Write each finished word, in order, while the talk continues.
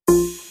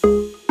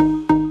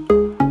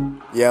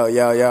Yo.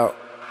 Yeah.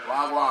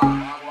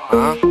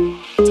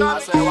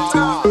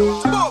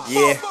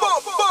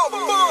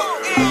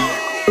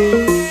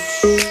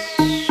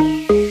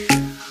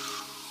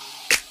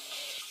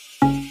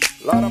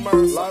 Lot of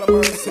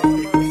mercy.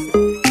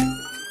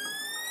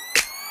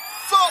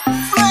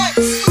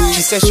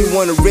 She said she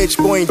want a rich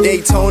boy in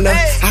Daytona.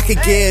 I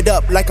could get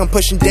up like I'm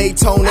pushing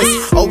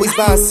Daytonas. Always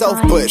by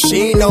herself, but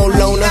she ain't no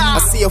loner. I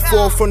see her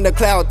fall from the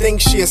cloud, think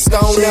she a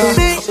stoner.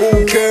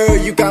 Ooh, girl,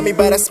 you got me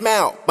by the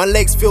smile. My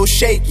legs feel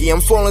shaky,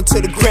 I'm falling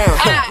to the ground.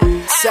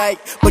 Psych,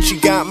 but you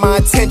got my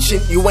attention.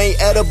 You ain't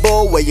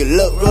edible, where you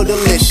look real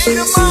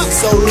delicious.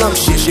 So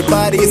lumptious, your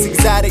body is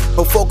exotic,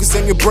 but focus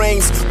on your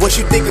brains, what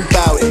you think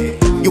about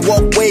it. You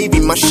walk wavy,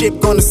 my ship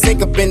gonna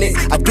sink up in it.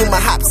 I do my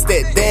hop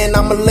step, then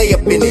I'ma lay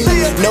up in it.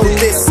 No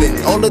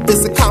dissing, all of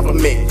this a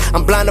compliment.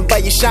 I'm blinded by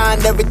your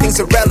shine, everything's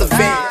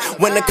irrelevant.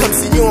 When it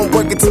comes to you, I'm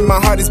working till my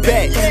heart is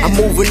back. I'm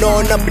moving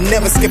on up and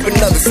never skip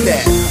another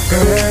step.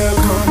 Girl,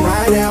 come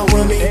right out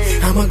with me.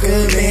 I'm a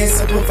good man,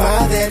 so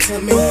provide that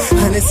to me.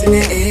 Hundreds in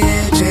the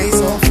air,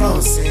 J's on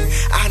flossing.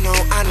 I know,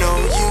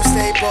 you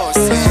stay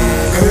bossing.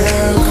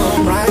 Girl,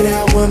 come right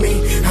out with me.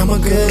 I'm a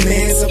good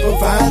man, so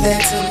provide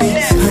that to me.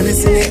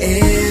 Hundreds in the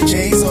air,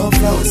 J's on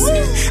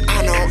flossing.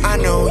 I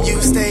know, you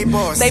stay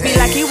bossing. They be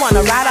like, he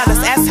wanna ride out his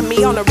ass to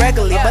me on a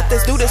regularly. But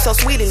this dude is so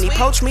sweet and he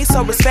approached me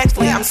so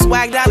respectfully. I'm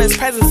swagged out, his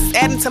presence is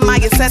adding to my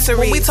accessories.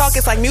 When we talk,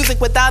 it's like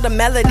music without a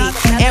melody.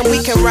 And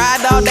we can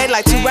ride all day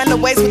like two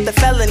runaways with the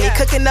felony.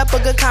 Cooking up a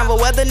good convo,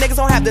 other niggas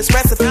don't have this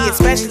recipe.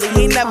 Especially,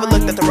 he never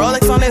looked at the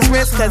Rolex on his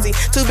wrist, cause he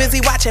too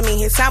busy watching me.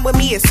 His time with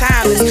me is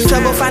timeless.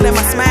 Trouble finding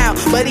my smile,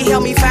 but he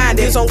helped me find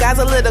it. Some guys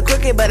a little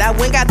crooked, but I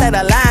went got that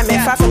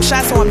alignment. Far from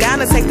shy, so I'm down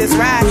to take this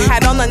ride.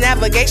 Had on the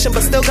navigation,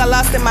 but still got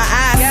lost in my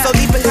eyes. So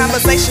deep in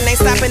conversation, ain't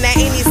stopping at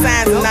any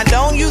signs. And I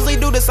don't usually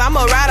do this,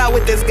 I'ma ride out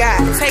with this guy.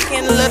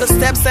 Taking little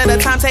steps at a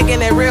time,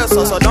 taking it real.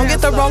 So don't get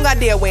the wrong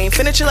idea, we ain't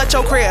finna chill at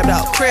your crib,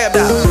 though. Girl,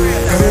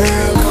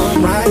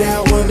 come right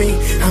out with me.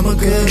 I'm a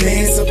good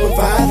man, so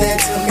provide that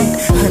to me.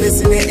 Hundreds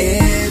in the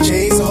air,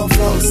 J's on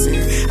flossing.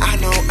 I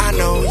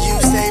know, you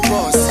stay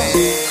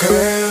bossing.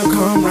 Girl,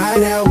 come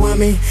right out with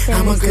me.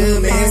 I'm a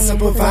good man, so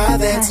provide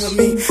that to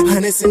me.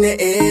 Hundreds in the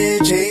air,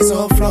 J's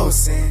on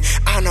flossing.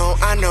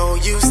 I know,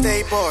 you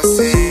stay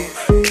bossing.